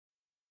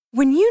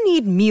When you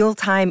need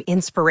mealtime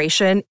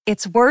inspiration,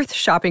 it's worth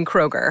shopping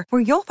Kroger,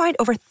 where you'll find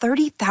over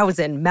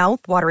 30,000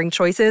 mouth-watering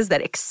choices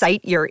that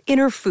excite your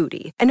inner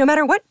foodie. And no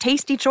matter what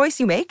tasty choice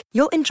you make,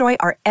 you'll enjoy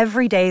our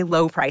everyday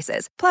low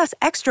prices, plus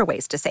extra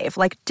ways to save,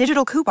 like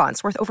digital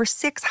coupons worth over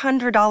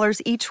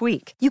 $600 each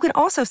week. You can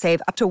also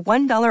save up to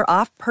 $1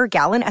 off per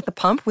gallon at the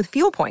pump with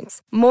fuel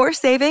points. More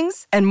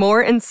savings and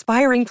more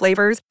inspiring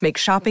flavors make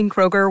shopping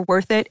Kroger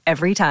worth it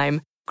every time.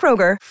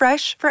 Kroger,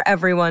 fresh for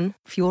everyone.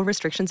 Fuel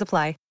restrictions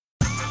apply.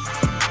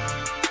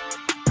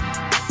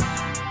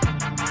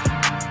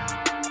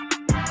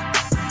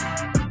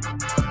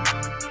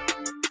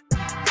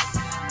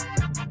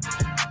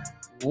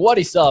 What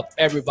is up,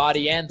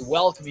 everybody, and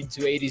welcome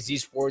into A to Z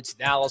Sports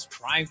Dallas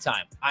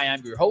Primetime. I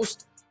am your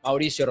host,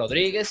 Mauricio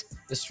Rodriguez,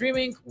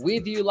 streaming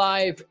with you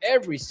live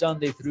every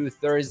Sunday through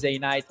Thursday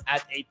night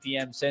at 8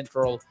 p.m.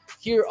 Central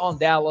here on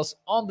Dallas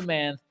On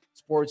Demand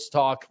Sports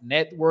Talk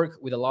Network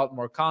with a lot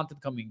more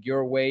content coming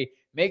your way.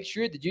 Make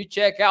sure that you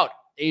check out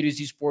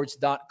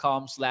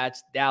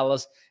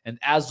a2zsports.com/Dallas. And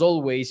as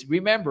always,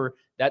 remember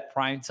that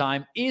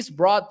Primetime is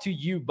brought to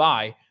you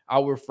by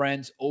our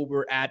friends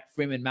over at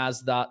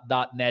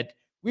freemanmazda.net.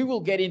 We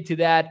will get into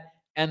that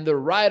and the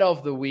ride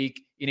of the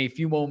week in a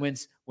few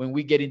moments when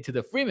we get into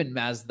the Freeman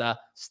Mazda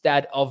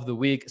Stat of the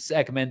Week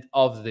segment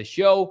of the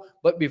show.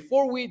 But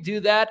before we do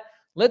that,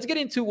 let's get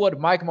into what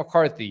Mike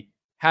McCarthy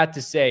had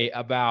to say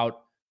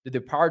about the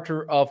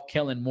departure of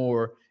Kellen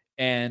Moore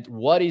and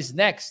what is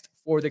next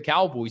for the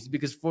Cowboys.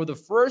 Because for the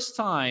first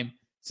time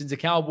since the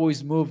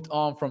Cowboys moved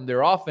on from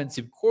their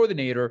offensive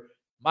coordinator,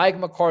 Mike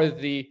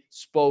McCarthy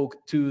spoke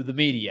to the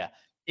media.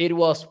 It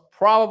was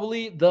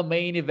probably the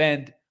main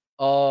event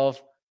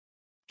of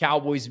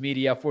Cowboys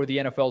media for the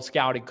NFL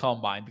Scouting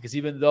Combine, because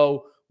even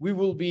though we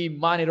will be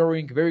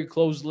monitoring very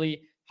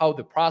closely how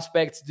the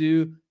prospects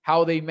do,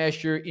 how they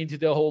measure into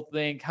the whole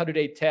thing, how do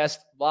they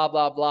test, blah,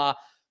 blah, blah.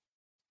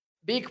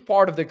 Big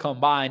part of the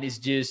Combine is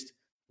just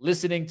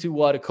listening to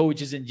what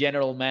coaches and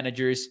general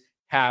managers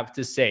have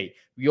to say.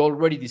 We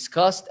already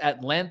discussed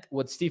at length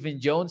what Stephen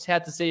Jones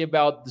had to say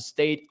about the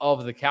state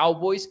of the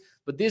Cowboys,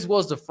 but this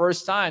was the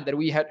first time that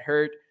we had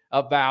heard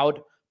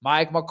about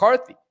Mike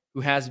McCarthy, who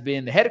has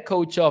been the head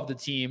coach of the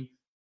team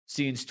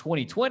since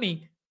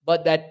 2020,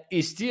 but that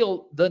is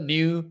still the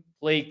new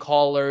play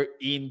caller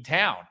in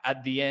town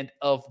at the end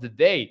of the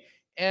day.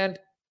 And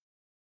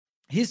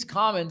his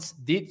comments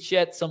did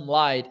shed some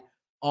light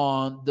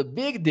on the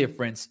big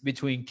difference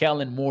between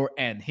Kellen Moore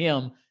and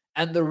him,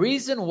 and the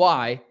reason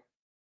why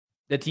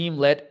the team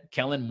let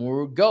Kellen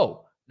Moore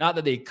go. Not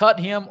that they cut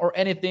him or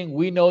anything.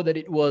 We know that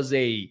it was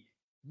a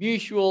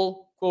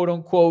mutual,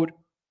 quote-unquote,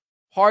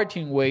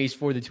 parting ways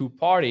for the two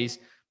parties.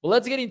 But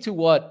let's get into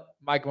what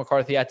Mike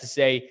McCarthy had to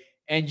say.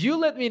 And you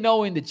let me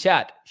know in the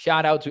chat.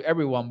 Shout out to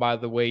everyone, by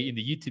the way, in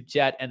the YouTube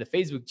chat and the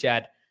Facebook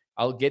chat.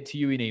 I'll get to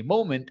you in a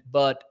moment.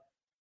 But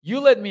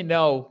you let me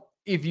know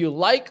if you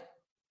like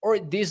or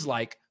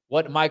dislike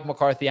what Mike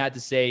McCarthy had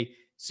to say.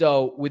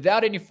 So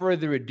without any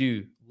further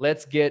ado,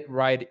 let's get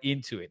right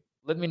into it.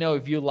 Let me know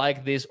if you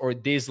like this or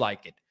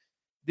dislike it.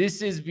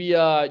 This is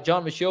via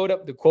John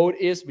Machota. The quote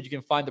is, but you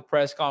can find the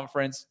press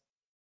conference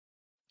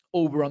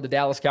over on the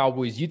Dallas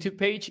Cowboys YouTube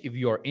page if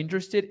you are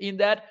interested in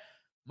that.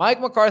 Mike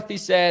McCarthy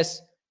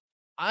says,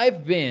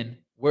 I've been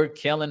where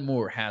Kellen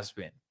Moore has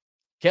been.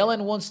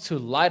 Kellen wants to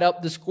light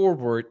up the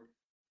scoreboard,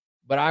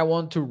 but I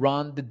want to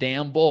run the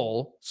damn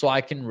ball so I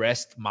can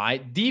rest my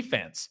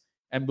defense.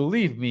 And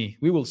believe me,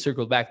 we will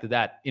circle back to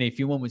that in a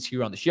few moments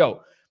here on the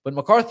show. But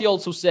McCarthy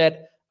also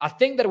said, I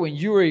think that when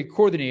you're a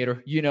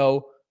coordinator,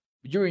 you're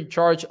in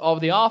charge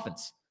of the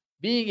offense.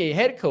 Being a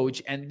head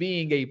coach and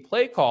being a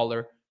play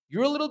caller,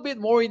 you're a little bit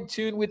more in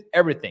tune with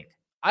everything.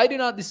 I do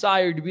not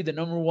desire to be the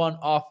number one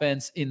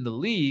offense in the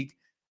league.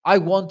 I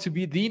want to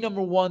be the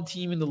number one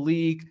team in the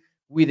league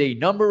with a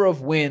number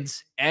of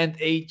wins and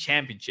a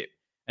championship.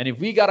 And if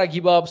we got to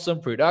give up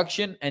some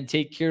production and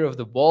take care of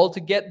the ball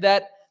to get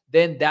that,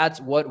 then that's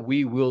what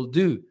we will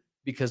do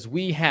because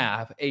we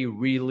have a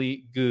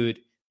really good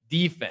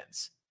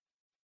defense.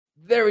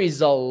 There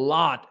is a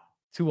lot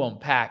to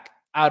unpack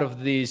out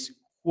of this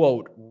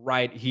quote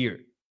right here.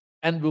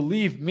 And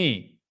believe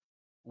me,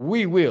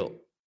 we will.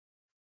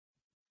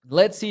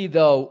 Let's see,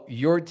 though,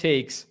 your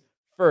takes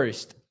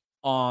first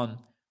on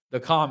the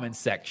comments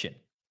section.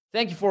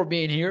 Thank you for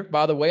being here,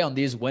 by the way, on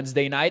this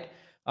Wednesday night.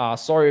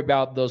 Sorry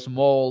about the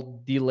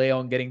small delay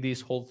on getting this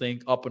whole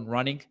thing up and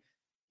running.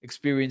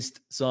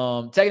 Experienced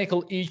some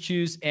technical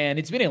issues, and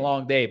it's been a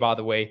long day, by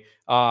the way,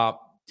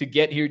 to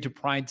get here to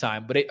prime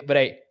time. But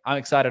I'm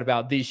excited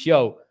about this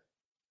show.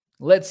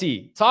 Let's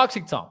see.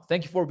 Toxic Tom,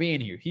 thank you for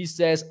being here. He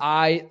says,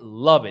 I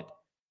love it.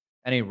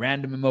 And a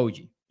random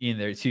emoji in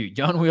there too.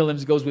 John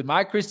Williams goes with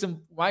my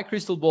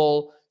crystal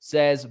ball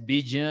says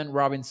Bijan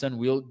Robinson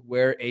will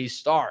wear a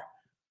star.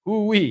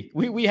 We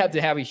have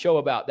to have a show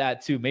about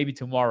that too. Maybe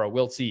tomorrow.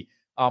 We'll see.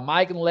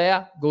 Mike and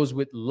Leah goes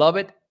with love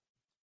it.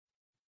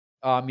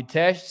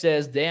 Mitesh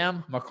says,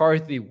 damn,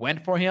 McCarthy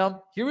went for him.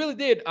 He really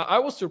did. I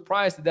was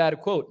surprised at that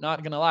quote.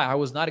 Not going to lie. I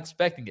was not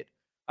expecting it.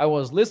 I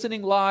was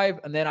listening live,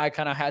 and then I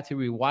kind of had to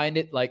rewind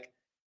it like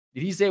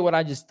Did he say what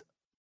I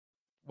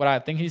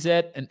think he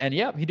said? And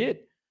yeah, he did.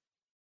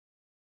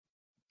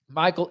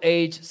 Michael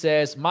H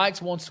says,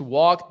 Mike's wants to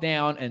walk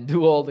down and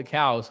do all the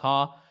cows,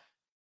 huh?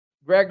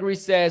 Gregory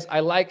says, I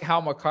like how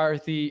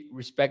McCarthy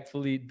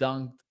respectfully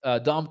dumped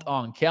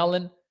on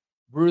Kellen.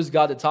 Bruce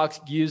got the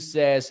toxic use,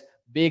 says,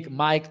 Big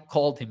Mike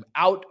called him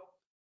out.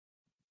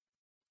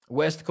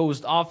 West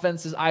Coast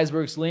offenses,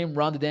 Iceberg Slim,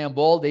 run the damn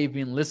ball. They've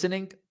been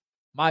listening.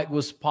 Mike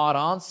was spot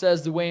on,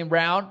 says Dwayne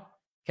Brown.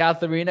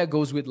 Katharina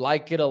goes with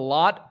like it a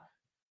lot.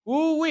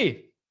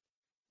 Ooh-wee.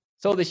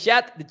 So the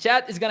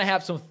chat is going to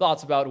have some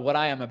thoughts about what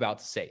I am about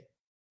to say.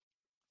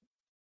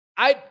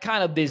 I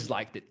kind of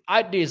disliked it.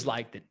 I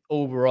disliked it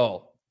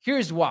overall.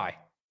 Here's why.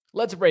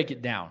 Let's break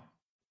it down.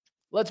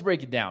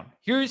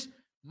 Here's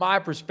my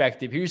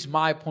perspective. Here's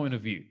my point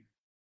of view.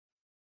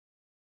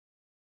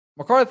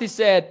 McCarthy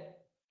said,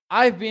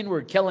 I've been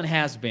where Kellen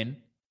has been.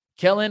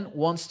 Kellen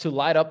wants to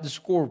light up the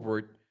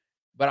scoreboard,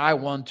 but I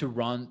want to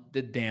run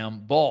the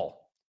damn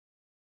ball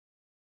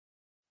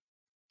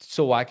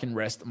so I can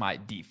rest my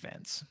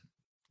defense.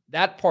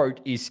 That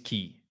part is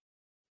key.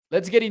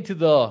 Let's get into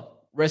the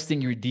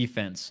resting your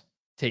defense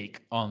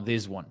take on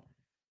this one.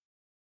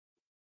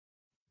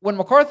 When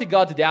McCarthy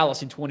got to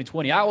Dallas in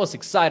 2020, I was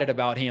excited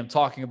about him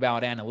talking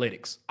about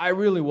analytics. I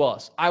really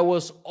was. I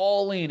was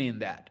all in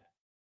that.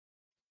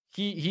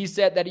 He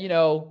said that,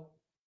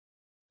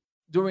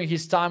 during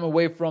his time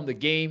away from the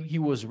game, he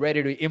was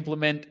ready to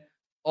implement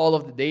all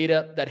of the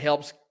data that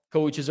helps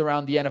coaches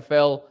around the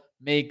NFL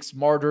make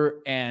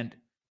smarter and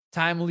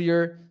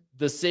timelier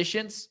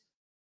decisions.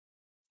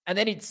 And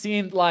then it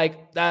seemed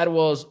like that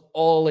was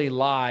all a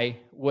lie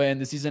when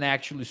the season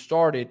actually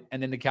started.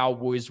 And then the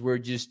Cowboys were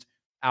just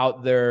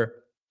out there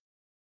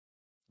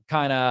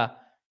kind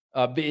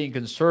of being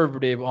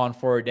conservative on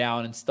 4th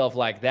down and stuff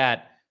like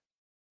that.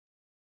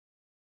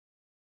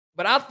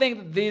 But I think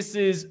that this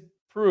is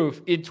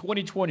proof in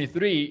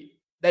 2023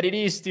 that it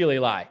is still a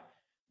lie.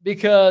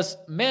 Because,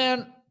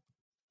 man,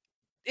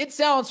 it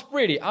sounds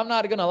pretty. I'm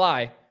not going to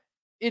lie.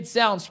 It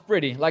sounds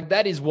pretty. Like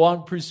that is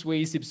one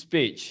persuasive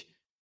speech.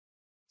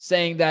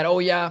 Saying that, oh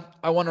yeah,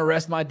 I want to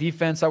rest my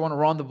defense. I want to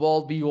run the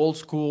ball, be old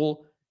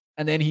school.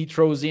 And then he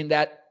throws in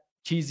that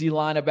cheesy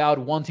line about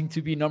wanting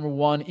to be number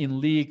one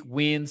in league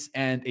wins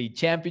and a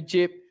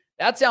championship.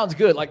 That sounds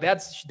good. Like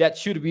that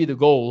should be the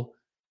goal.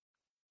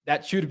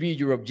 That should be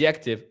your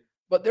objective.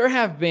 But there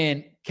have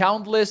been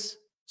countless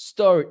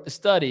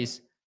studies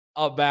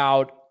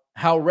about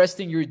how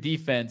resting your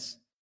defense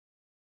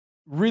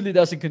really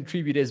doesn't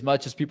contribute as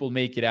much as people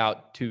make it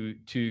out to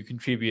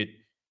contribute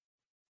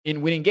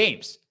in winning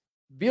games.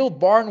 Bill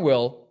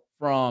Barnwell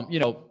from,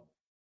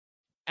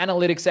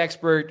 analytics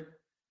expert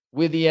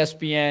with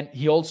ESPN.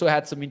 He also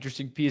had some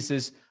interesting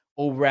pieces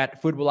over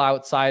at Football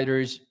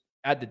Outsiders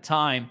at the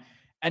time.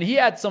 And he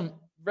had some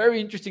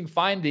very interesting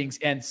findings,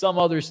 and some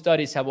other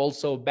studies have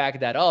also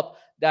backed that up,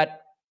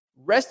 that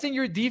resting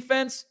your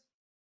defense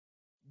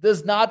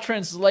does not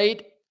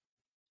translate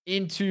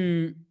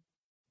into,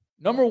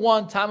 number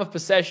one, time of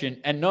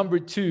possession, and number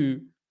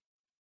two,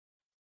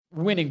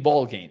 winning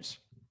ball games.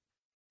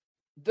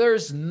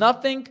 There's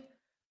nothing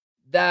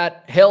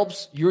that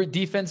helps your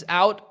defense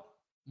out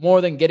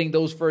more than getting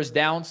those first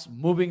downs,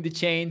 moving the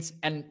chains.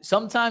 And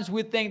sometimes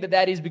we think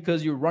that is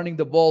because you're running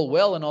the ball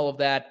well and all of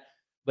that,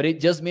 but it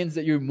just means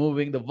that you're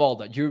moving the ball,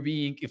 that you're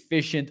being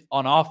efficient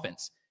on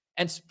offense.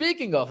 And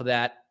speaking of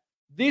that,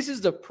 this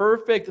is the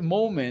perfect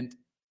moment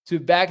to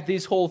back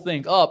this whole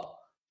thing up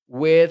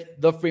with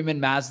the Freeman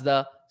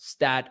Mazda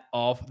stat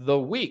of the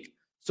week.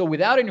 So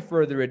without any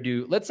further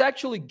ado, let's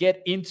actually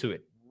get into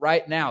it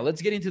right now.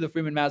 Let's get into the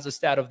Freeman Mazda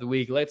stat of the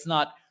week. Let's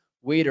not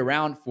wait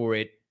around for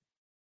it.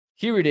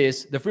 Here it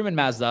is, the Freeman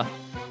Mazda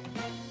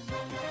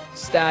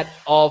stat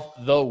of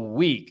the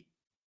week.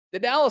 The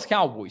Dallas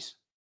Cowboys.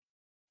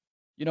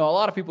 A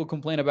lot of people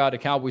complain about the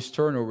Cowboys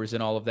turnovers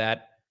and all of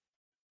that.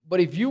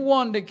 But if you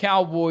want the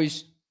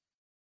Cowboys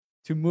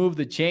to move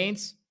the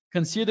chains,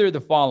 consider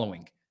the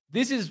following.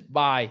 This is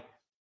by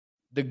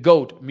the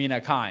GOAT,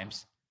 Mina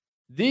Kimes.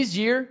 This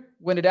year,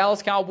 when the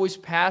Dallas Cowboys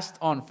passed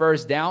on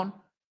first down,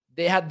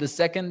 they had the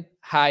second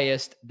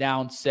highest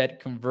down set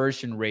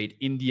conversion rate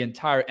in the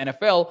entire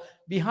NFL,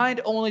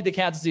 behind only the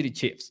Kansas City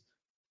Chiefs.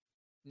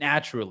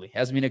 Naturally,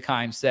 as Mina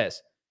Kimes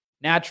says.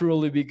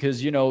 Naturally,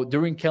 because,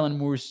 during Kellen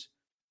Moore's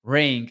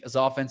reign as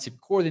offensive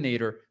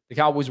coordinator, the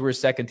Cowboys were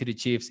second to the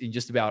Chiefs in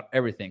just about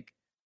everything.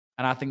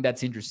 And I think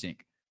that's interesting.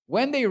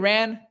 When they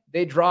ran,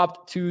 they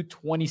dropped to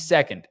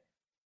 22nd.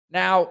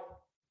 Now,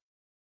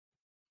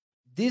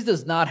 this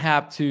does not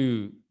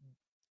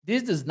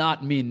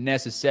mean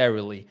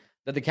necessarily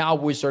that the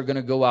Cowboys are going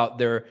to go out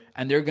there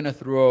and they're going to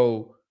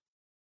throw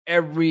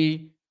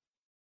every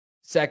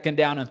second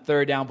down and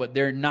third down, but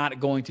they're not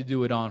going to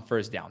do it on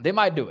first down. They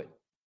might do it.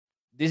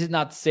 This is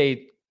not to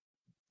say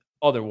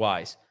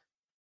otherwise.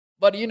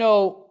 But,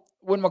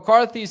 when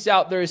McCarthy's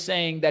out there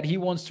saying that he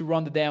wants to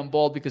run the damn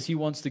ball because he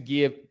wants to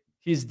give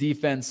his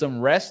defense some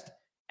rest,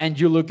 and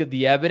you look at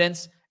the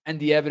evidence, and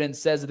the evidence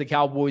says that the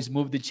Cowboys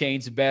move the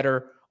chains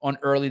better on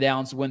early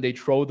downs when they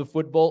throw the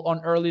football on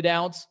early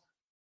downs,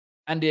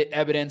 And the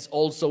evidence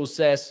also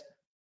says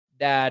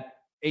that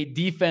a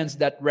defense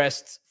that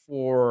rests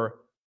for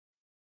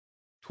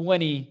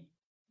 20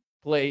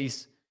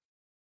 plays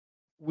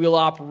will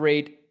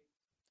operate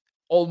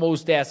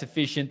almost as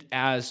efficient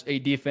as a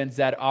defense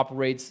that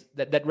operates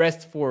that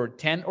rests for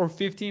 10 or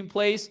 15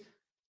 plays.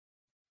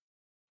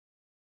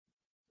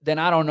 Then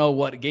I don't know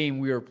what game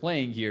we are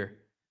playing here,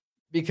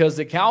 because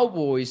the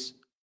Cowboys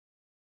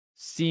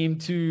seem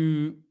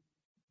to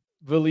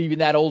believe in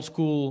that old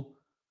school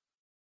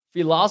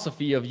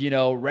philosophy of,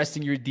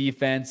 resting your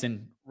defense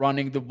and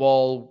running the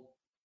ball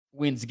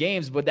wins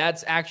games. But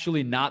that's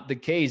actually not the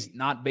case,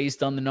 not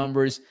based on the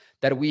numbers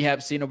that we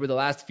have seen over the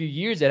last few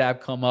years that have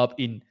come up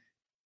in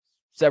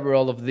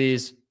several of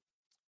these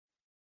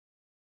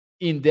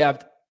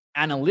in-depth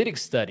analytics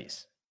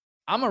studies.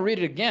 I'm going to read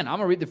it again. I'm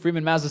going to read the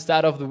Freeman Mazda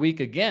stat of the week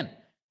again.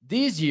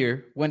 This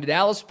year, when the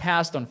Dallas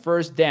passed on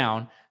first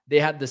down, they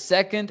had the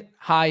second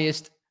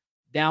highest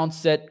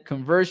downset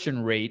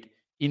conversion rate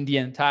in the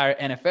entire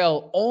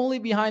NFL, only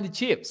behind the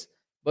Chiefs.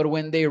 But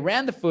when they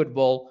ran the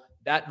football,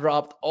 that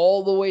dropped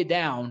all the way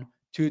down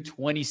to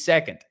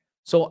 22nd.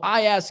 So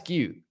I ask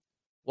you,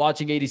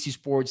 watching ADC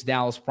Sports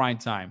Dallas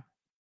Primetime,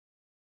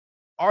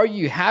 are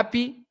you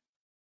happy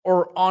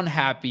or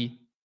unhappy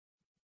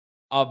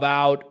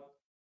about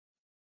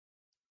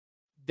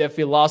the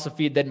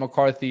philosophy that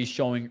McCarthy is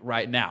showing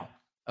right now,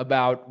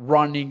 about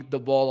running the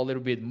ball a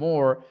little bit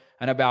more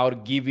and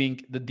about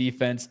giving the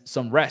defense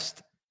some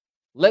rest?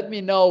 Let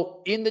me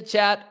know in the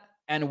chat.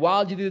 And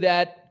while you do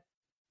that,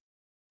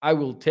 I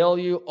will tell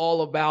you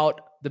all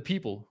about the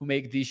people who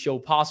make this show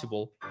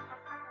possible.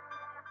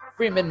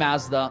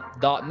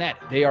 FreemanMazda.net.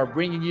 They are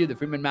bringing you the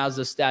Freeman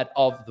Mazda stat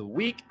of the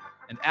week.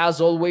 And as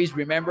always,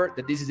 remember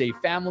that this is a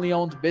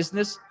family-owned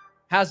business,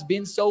 has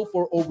been so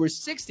for over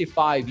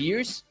 65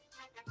 years.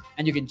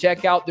 And you can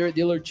check out their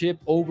dealership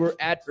over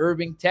at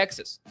Irving,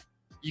 Texas.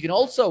 You can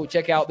also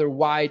check out their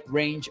wide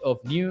range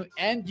of new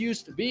and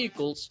used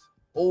vehicles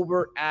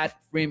over at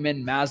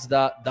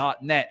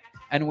FreemanMazda.net.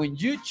 And when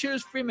you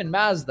choose Freeman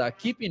Mazda,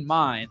 keep in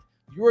mind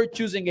you are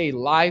choosing a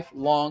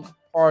lifelong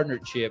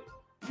partnership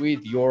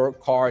with your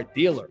car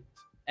dealer.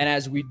 And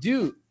as we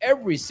do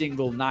every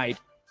single night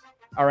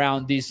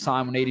around this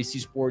time on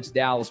ADC Sports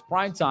Dallas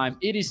Primetime,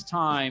 it is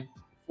time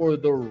for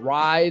the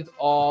ride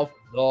of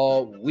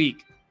the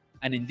week.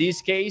 And in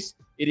this case,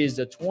 it is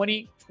the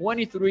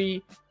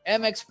 2023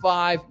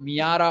 MX-5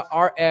 Miata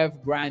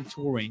RF Grand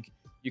Touring.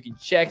 You can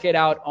check it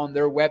out on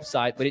their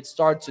website, but it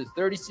starts at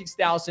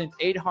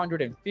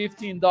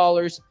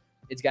 $36,815.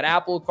 It's got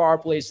Apple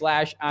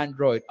CarPlay /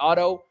 Android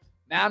Auto,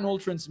 manual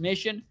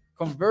transmission,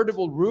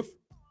 convertible roof,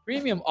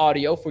 premium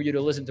audio for you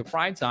to listen to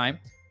Primetime,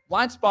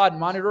 blind spot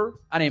monitor,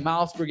 and a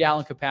miles per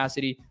gallon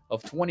capacity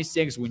of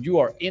 26 when you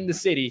are in the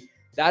city.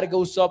 That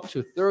goes up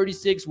to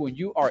 36 when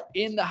you are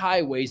in the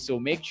highway. So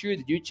make sure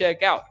that you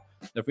check out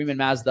the Freeman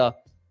Mazda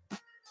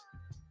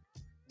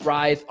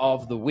Ride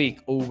of the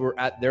Week over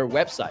at their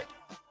website.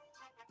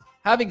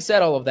 Having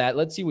said all of that,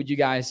 let's see what you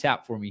guys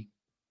have for me.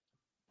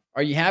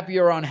 Are you happy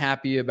or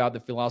unhappy about the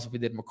philosophy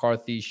that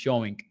McCarthy is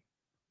showing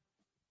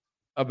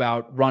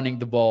about running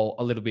the ball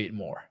a little bit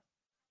more?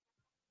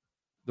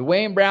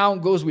 Dwayne Brown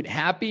goes with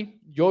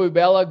happy. Joey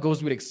Bella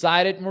goes with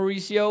excited.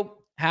 Mauricio,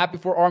 happy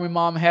for Army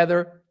Mom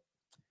Heather.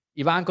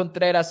 Ivan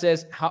Contreras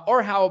says,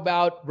 how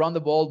about run the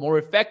ball more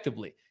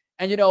effectively?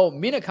 And,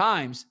 Mina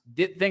Kimes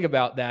did think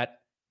about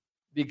that,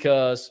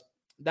 because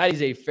that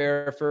is a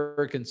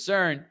fair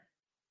concern.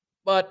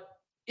 But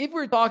if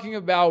we're talking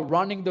about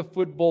running the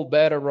football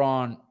better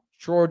on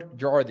short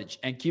yardage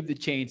and keep the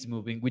chains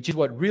moving, which is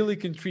what really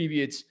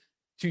contributes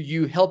to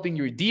you helping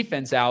your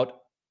defense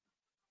out,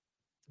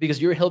 because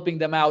you're helping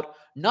them out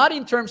not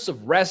in terms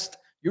of rest,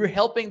 you're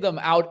helping them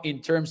out in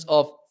terms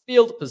of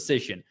field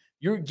position.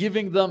 You're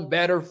giving them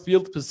better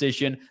field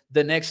position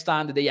the next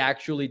time that they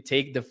actually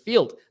take the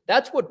field.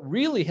 That's what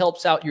really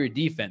helps out your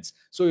defense.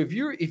 So if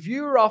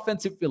your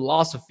offensive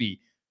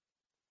philosophy,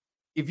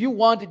 if you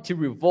want it to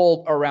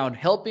revolve around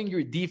helping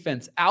your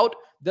defense out,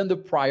 then the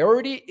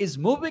priority is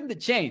moving the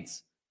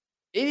chains.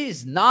 It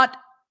is not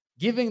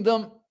giving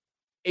them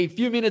a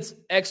few minutes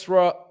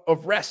extra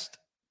of rest.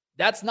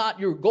 That's not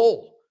your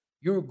goal.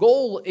 Your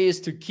goal is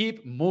to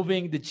keep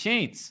moving the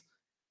chains.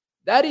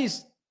 That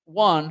is,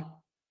 one,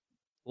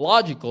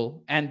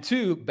 logical, and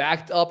two,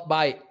 backed up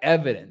by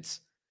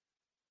evidence.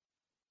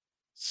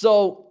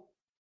 So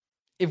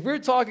if we're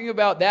talking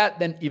about that,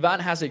 then Ivan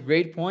has a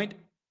great point.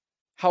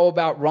 How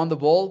about run the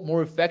ball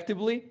more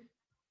effectively?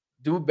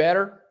 Do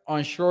better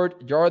on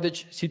short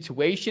yardage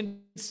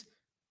situations?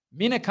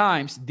 Mina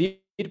Kimes did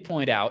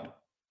point out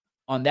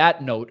on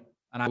that note,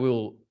 and I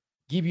will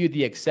give you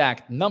the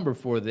exact number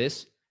for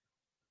this.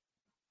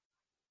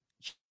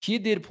 She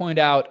did point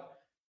out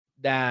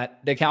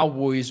that the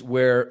Cowboys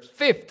were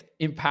 5th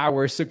in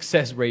power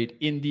success rate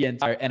in the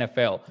entire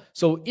NFL.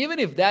 So even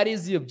if that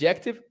is the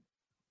objective,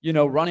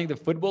 running the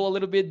football a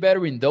little bit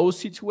better in those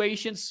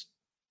situations,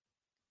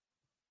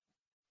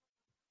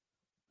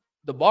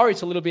 the bar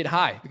is a little bit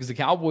high, because the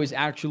Cowboys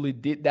actually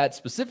did that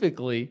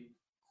specifically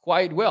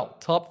quite well.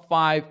 Top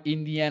 5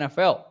 in the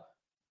NFL.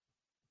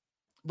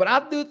 But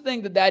I do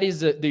think that that is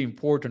the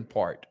important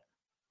part.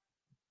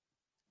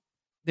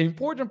 The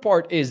important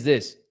part is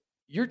this: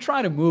 you're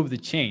trying to move the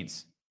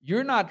chains.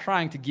 You're not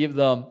trying to give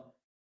them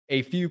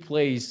a few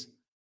plays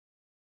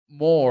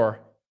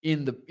more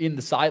in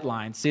the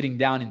sideline, sitting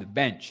down in the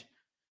bench.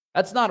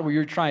 That's not what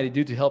you're trying to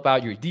do to help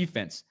out your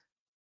defense.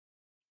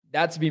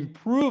 That's been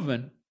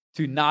proven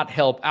to not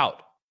help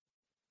out.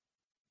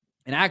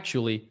 And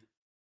actually,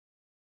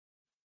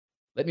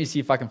 let me see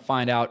if I can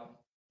find out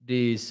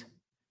this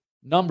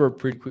number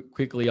pretty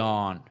quickly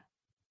on,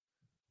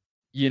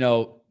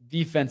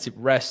 defensive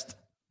rest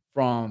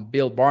from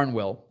Bill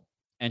Barnwell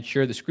and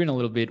share the screen a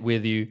little bit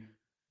with you,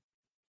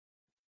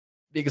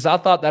 because I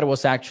thought that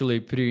was actually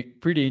a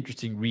pretty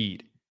interesting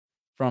read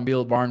from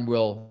Bill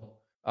Barnwell,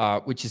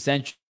 which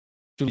essentially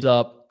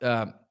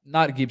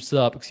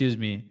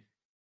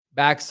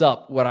backs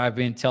up what I've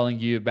been telling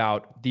you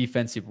about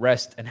defensive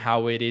rest and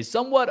how it is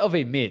somewhat of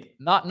a myth.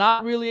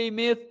 Not really a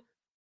myth,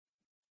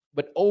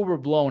 but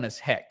overblown as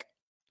heck.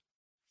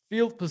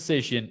 Field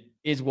position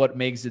is what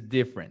makes a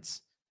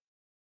difference.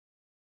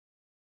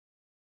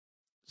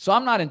 So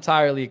I'm not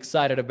entirely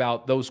excited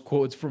about those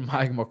quotes from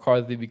Mike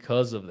McCarthy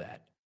because of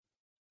that.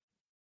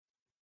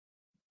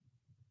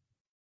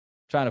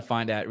 Trying to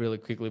find that really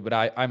quickly, but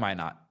I might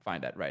not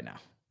find that right now.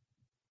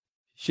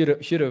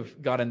 Should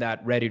have gotten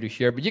that ready to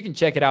share, but you can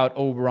check it out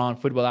over on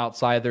Football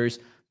Outsiders.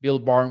 Bill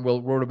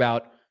Barnwell wrote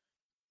about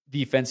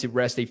defensive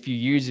rest a few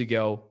years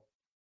ago,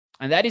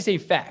 and that is a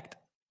fact.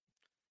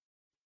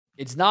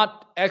 It's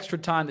not extra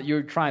time that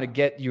you're trying to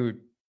get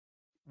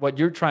what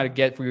you're trying to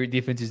get for your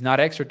defense is not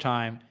extra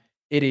time.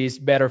 It is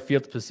better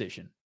field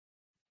position.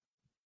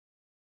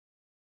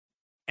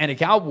 And the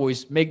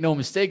Cowboys, make no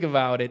mistake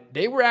about it,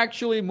 they were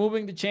actually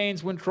moving the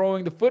chains when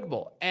throwing the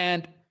football.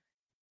 And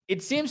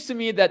it seems to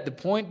me that the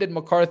point that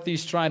McCarthy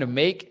is trying to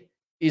make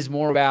is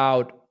more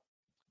about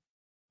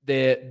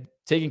the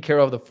taking care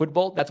of the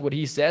football. That's what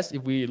he says.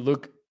 If we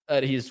look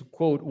at his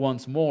quote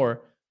once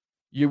more,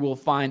 you will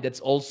find that's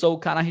also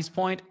kind of his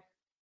point.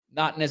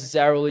 Not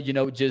necessarily,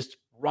 just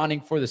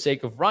running for the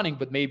sake of running,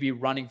 but maybe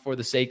running for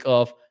the sake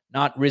of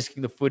not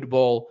risking the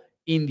football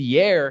in the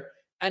air.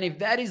 And if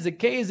that is the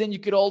case, then you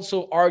could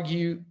also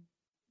argue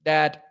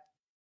that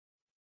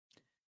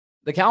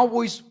the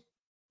Cowboys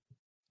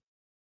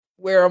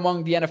were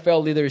among the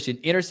NFL leaders in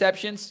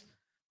interceptions,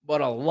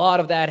 but a lot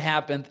of that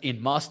happened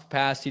in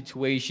must-pass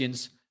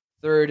situations,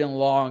 third and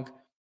long,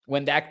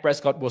 when Dak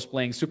Prescott was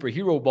playing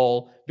superhero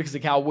ball because the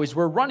Cowboys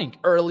were running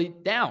early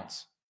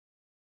downs.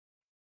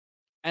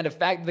 And the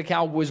fact that the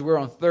Cowboys were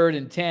on 3rd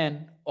and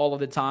 10 all of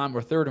the time,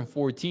 or 3rd and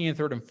 14,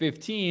 3rd and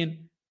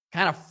 15,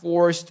 kind of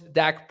forced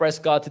Dak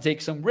Prescott to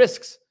take some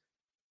risks.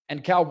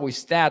 And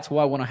Cowboys stats, who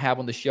I want to have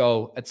on the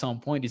show at some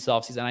point this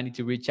offseason, I need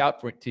to reach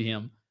out to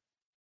him.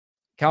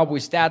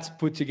 Cowboys stats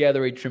put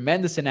together a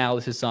tremendous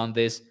analysis on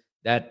this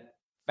that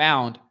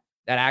found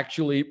that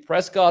actually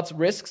Prescott's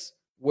risks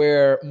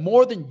were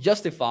more than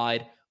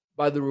justified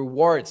by the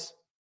rewards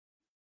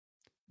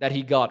that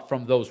he got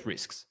from those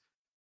risks.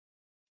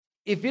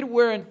 If it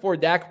weren't for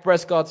Dak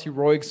Prescott's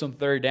heroics on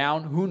 3rd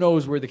down, who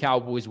knows where the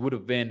Cowboys would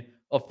have been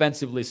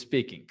offensively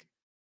speaking.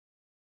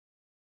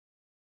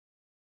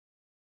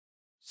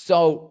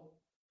 So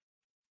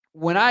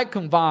when I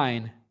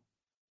combine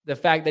the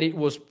fact that it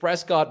was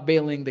Prescott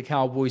bailing the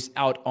Cowboys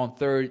out on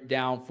 3rd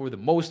down for the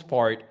most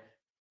part,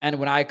 and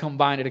when I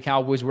combine it, the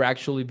Cowboys were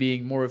actually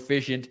being more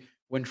efficient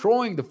when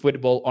throwing the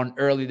football on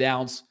early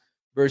downs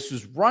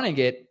versus running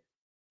it,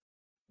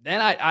 then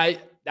I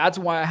that's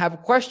why I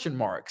have question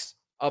marks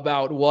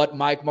about what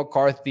Mike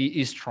McCarthy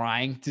is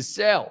trying to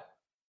sell.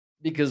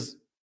 Because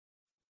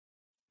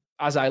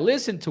as I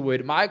listen to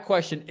it, my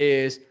question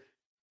is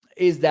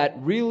that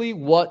really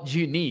what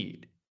you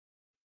need?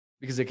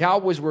 Because the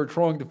Cowboys were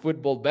throwing the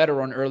football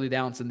better on early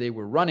downs than they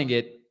were running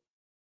it.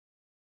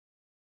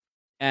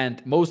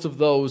 And most of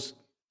those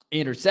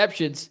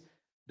interceptions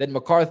that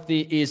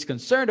McCarthy is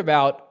concerned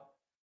about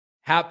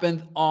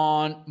happened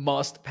on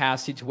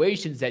must-pass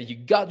situations that you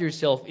got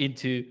yourself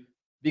into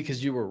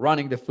because you were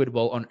running the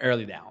football on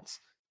early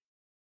downs.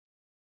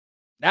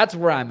 That's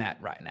where I'm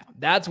at right now.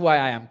 That's why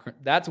I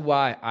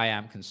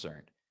am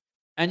concerned.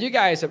 And you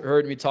guys have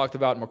heard me talk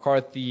about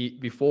McCarthy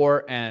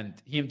before and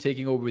him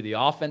taking over the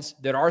offense.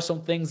 There are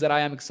some things that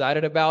I am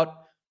excited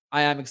about.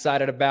 I am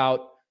excited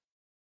about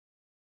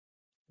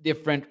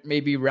different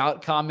maybe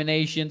route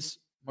combinations.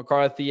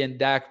 McCarthy and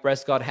Dak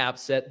Prescott have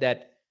said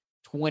that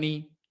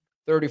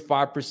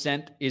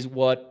 35% is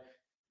what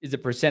is the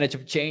percentage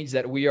of change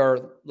that we are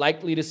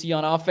likely to see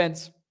on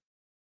offense.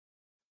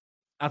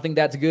 I think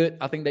that's good.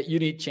 I think that you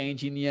need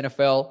change in the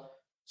NFL.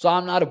 So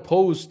I'm not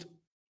opposed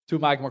to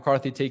Mike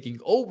McCarthy taking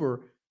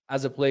over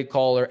as a play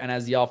caller and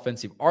as the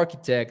offensive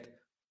architect.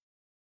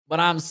 But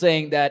I'm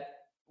saying that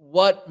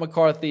what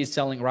McCarthy is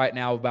selling right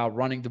now about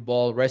running the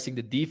ball, resting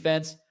the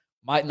defense,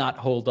 might not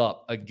hold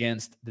up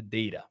against the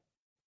data.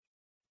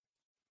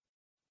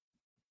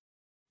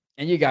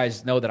 And you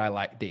guys know that I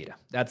like data.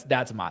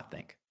 That's my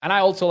thing. And I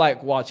also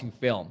like watching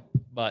film,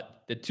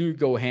 but the two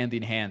go hand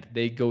in hand.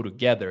 They go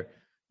together.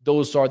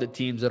 Those are the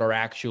teams that are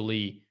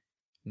actually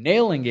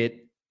nailing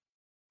it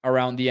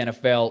around the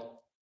NFL.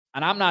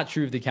 And I'm not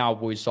sure if the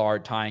Cowboys are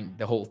tying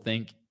the whole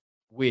thing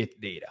with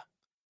data.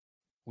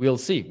 We'll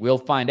see. We'll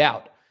find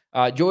out.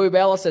 Joey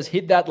Bella says,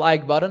 hit that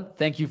like button.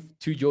 Thank you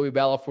to Joey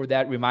Bella for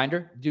that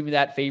reminder. Do me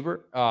that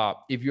favor.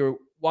 If you're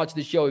watching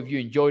the show, if you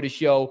enjoy the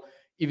show,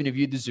 even if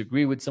you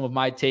disagree with some of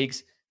my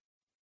takes,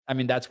 I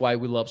mean, that's why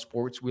we love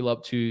sports. We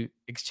love to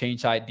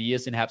exchange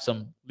ideas and have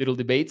some little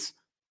debates.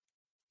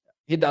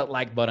 Hit that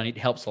like button. It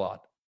helps a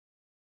lot.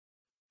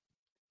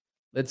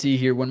 Let's see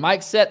here. When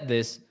Mike said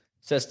this,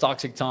 says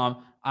Toxic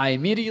Tom, I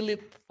immediately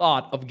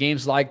thought of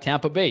games like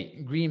Tampa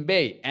Bay, Green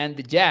Bay, and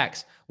the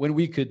Jags when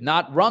we could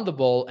not run the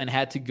ball and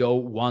had to go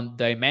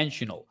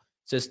one-dimensional,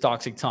 says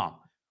Toxic Tom.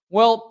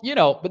 Well,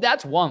 but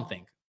that's one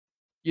thing.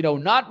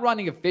 Not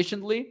running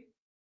efficiently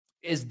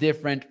is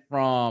different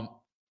from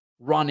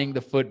running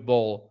the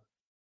football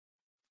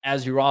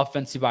as your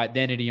offensive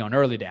identity on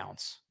early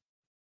downs.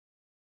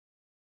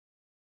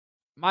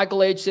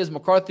 Michael H. says,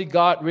 McCarthy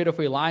got rid of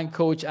a line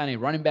coach and a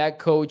running back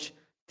coach.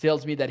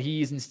 Tells me that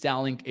he is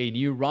installing a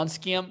new run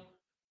scheme.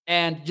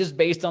 And just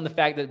based on the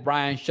fact that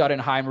Brian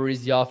Schottenheimer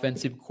is the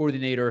offensive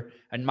coordinator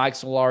and Mike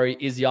Solari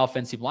is the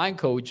offensive line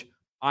coach,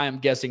 I am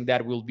guessing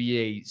that will be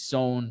a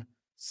zone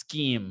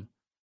scheme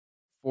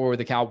for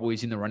the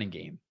Cowboys in the running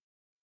game.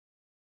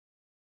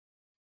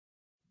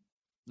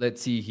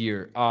 Let's see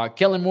here.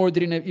 Kellen Moore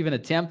didn't even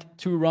attempt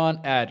to run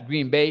at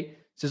Green Bay,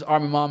 says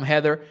Army Mom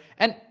Heather.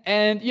 And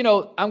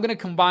I'm going to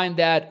combine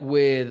that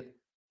with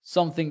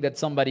something that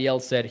somebody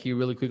else said here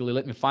really quickly.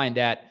 Let me find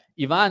that.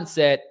 Ivan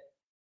said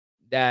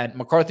that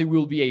McCarthy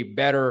will be a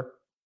better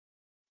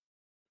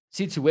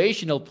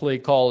situational play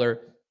caller.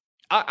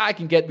 I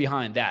can get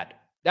behind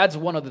that. That's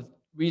one of the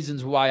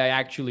reasons why I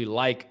actually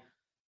like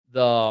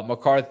the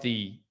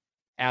McCarthy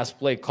as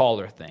play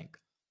caller thing.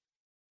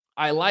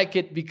 I like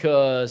it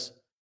because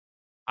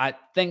I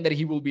think that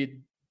he will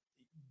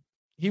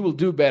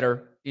do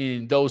better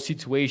in those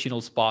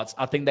situational spots.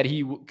 I think that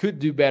he could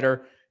do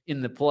better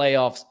in the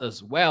playoffs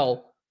as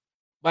well.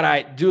 But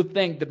I do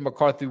think that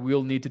McCarthy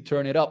will need to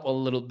turn it up a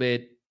little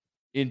bit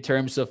in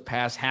terms of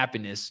pass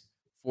happiness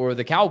for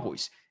the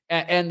Cowboys.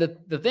 And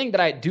the thing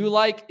that I do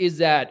like is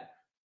that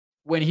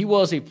when he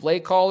was a play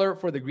caller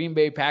for the Green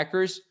Bay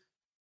Packers,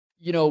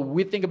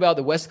 we think about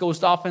the West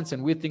Coast offense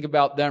and we think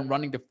about them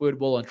running the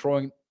football and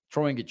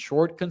throwing it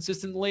short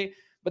consistently.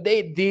 But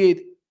they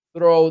did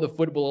throw the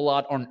football a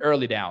lot on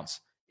early downs.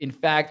 In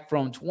fact,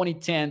 from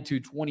 2010 to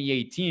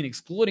 2018,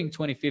 excluding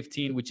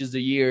 2015, which is the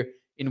year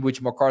in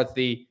which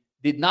McCarthy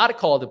did not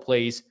call the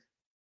plays,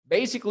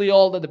 basically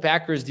all that the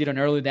Packers did on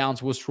early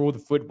downs was throw the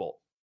football.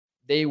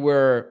 They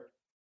were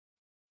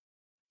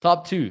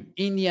top 2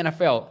 in the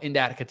NFL in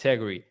that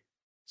category.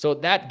 So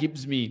that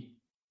gives me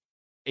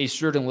a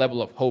certain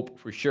level of hope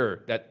for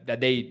sure that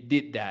they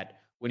did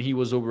that when he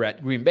was over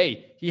at Green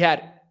Bay. He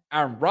had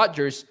Aaron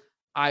Rodgers.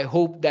 I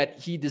hope that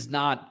he does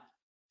not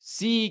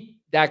see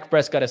Dak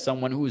Prescott as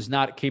someone who is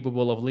not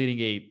capable of leading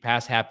a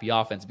pass-happy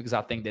offense, because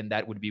I think then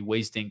that would be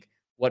wasting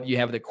what you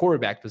have at the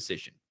quarterback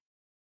position.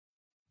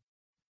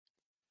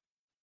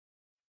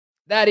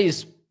 That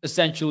is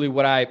essentially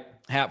what I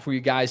have for you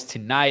guys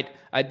tonight.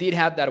 I did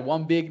have that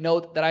one big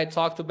note that I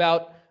talked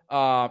about,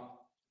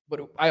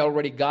 but I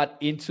already got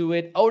into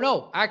it. Oh,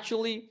 no,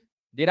 actually,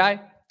 did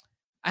I?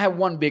 I have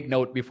one big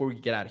note before we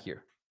get out of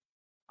here.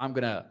 I'm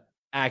going to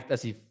act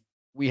as if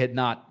we had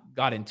not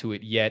got into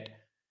it yet.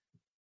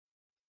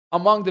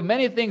 Among the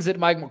many things that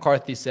Mike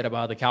McCarthy said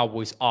about the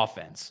Cowboys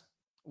offense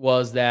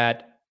was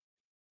that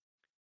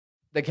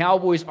the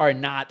Cowboys are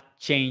not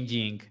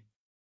changing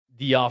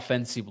the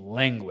offensive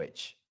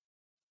language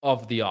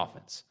of the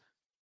offense.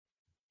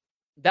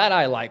 That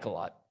I like a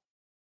lot.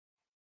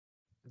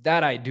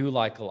 That I do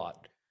like a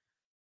lot.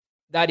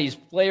 That is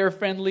player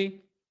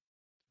friendly.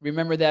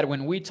 Remember that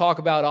when we talk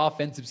about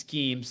offensive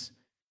schemes,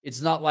 it's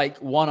not like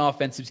one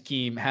offensive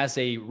scheme has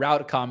a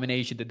route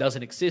combination that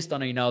doesn't exist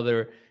on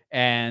another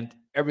and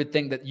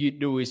everything that you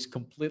do is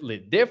completely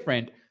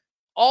different.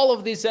 All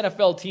of these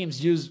NFL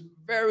teams use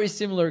very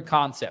similar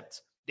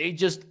concepts. They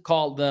just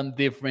call them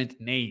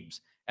different names.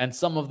 And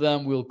some of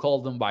them will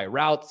call them by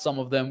route. Some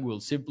of them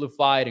will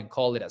simplify it and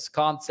call it as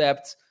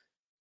concepts.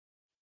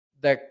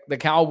 The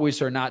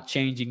Cowboys are not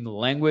changing the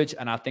language.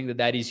 And I think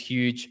that is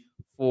huge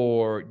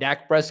for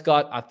Dak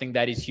Prescott. I think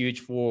that is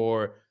huge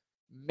for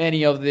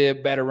many of the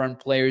veteran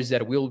players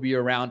that will be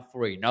around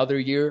for another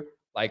year.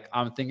 Like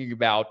I'm thinking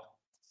about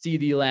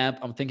CeeDee Lamb.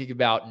 I'm thinking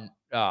about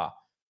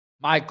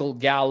Michael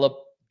Gallup,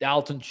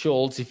 Dalton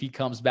Schultz. If he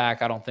comes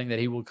back, I don't think that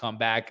he will come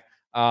back.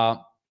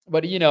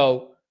 But,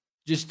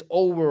 just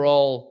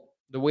overall,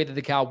 the way that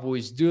the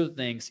Cowboys do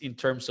things in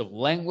terms of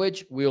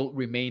language will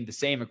remain the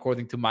same,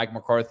 according to Mike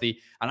McCarthy.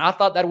 And I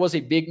thought that was a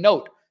big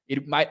note.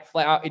 It might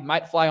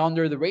fly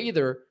under the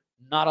radar.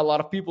 Not a lot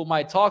of people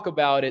might talk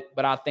about it,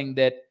 but I think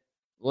that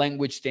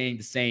language staying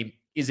the same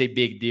is a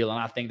big deal. And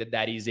I think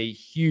that is a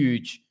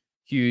huge,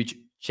 huge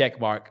check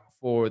mark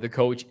for the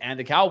coach and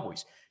the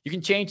Cowboys. You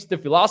can change the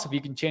philosophy.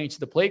 You can change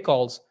the play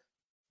calls.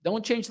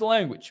 Don't change the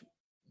language.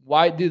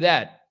 Why do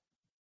that?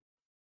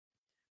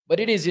 But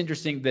it is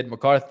interesting that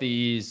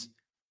McCarthy is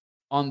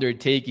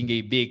undertaking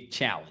a big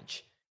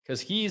challenge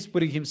because he is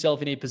putting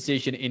himself in a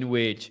position in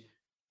which,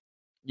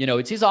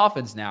 it's his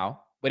offense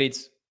now, but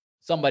it's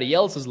somebody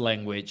else's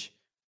language.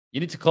 You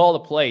need to call the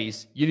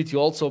plays. You need to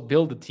also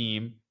build the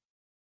team.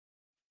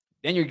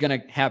 Then you're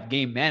going to have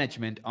game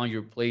management on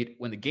your plate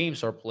when the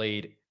games are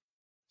played.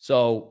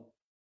 So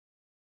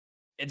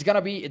it's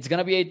gonna be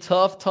a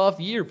tough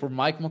year for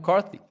Mike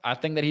McCarthy. I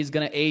think that he's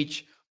gonna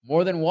age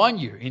more than 1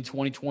 year in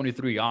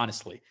 2023.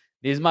 Honestly,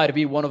 this might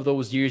be one of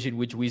those years in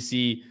which we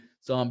see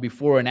some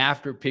before and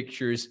after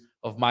pictures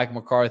of Mike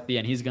McCarthy,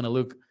 and he's gonna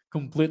look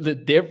completely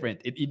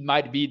different. It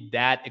might be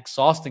that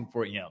exhausting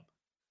for him.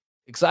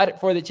 Excited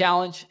for the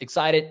challenge.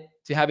 Excited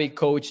to have a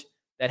coach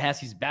that has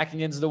his back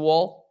against the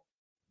wall.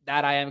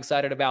 That I am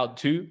excited about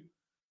too.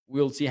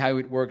 We'll see how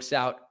it works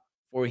out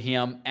for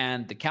him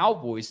and the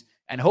Cowboys,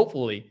 and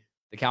hopefully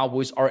the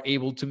Cowboys are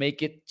able to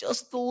make it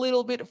just a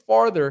little bit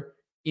farther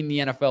in the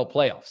NFL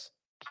playoffs.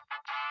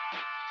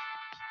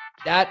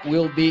 That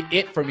will be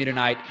it for me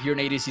tonight here in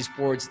ADC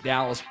Sports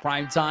Dallas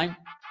Primetime.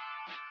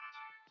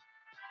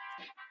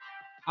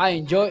 I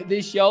enjoyed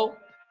this show.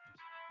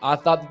 I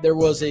thought that there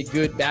was a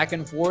good back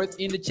and forth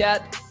in the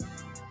chat.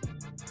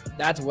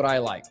 That's what I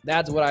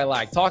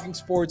like. Talking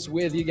sports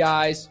with you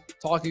guys,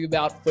 talking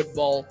about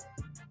football,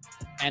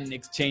 and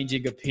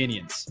exchanging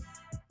opinions.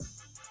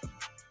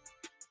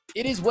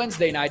 It is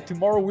Wednesday night.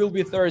 Tomorrow will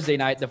be Thursday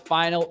night, the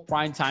final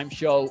primetime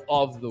show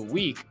of the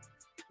week.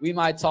 We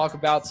might talk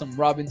about some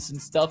Robinson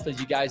stuff, as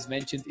you guys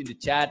mentioned in the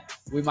chat.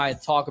 We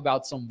might talk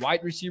about some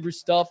wide receiver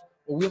stuff,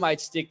 or we might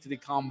stick to the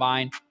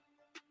combine.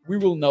 We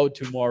will know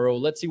tomorrow.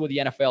 Let's see what the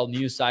NFL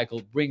news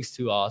cycle brings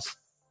to us.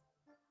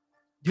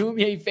 Do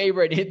me a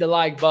favor and hit the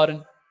like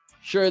button.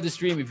 Share the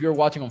stream if you're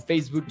watching on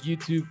Facebook,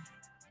 YouTube,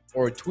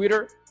 or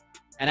Twitter.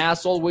 And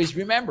as always,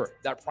 remember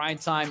that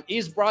Primetime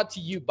is brought to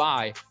you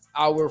by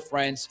our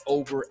friends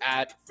over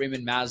at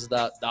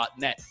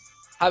FreemanMazda.net.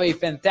 Have a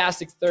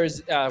fantastic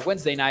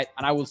Wednesday night,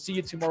 and I will see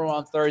you tomorrow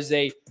on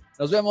Thursday.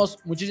 Nos vemos.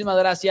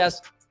 Muchísimas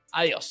gracias.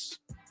 Adiós.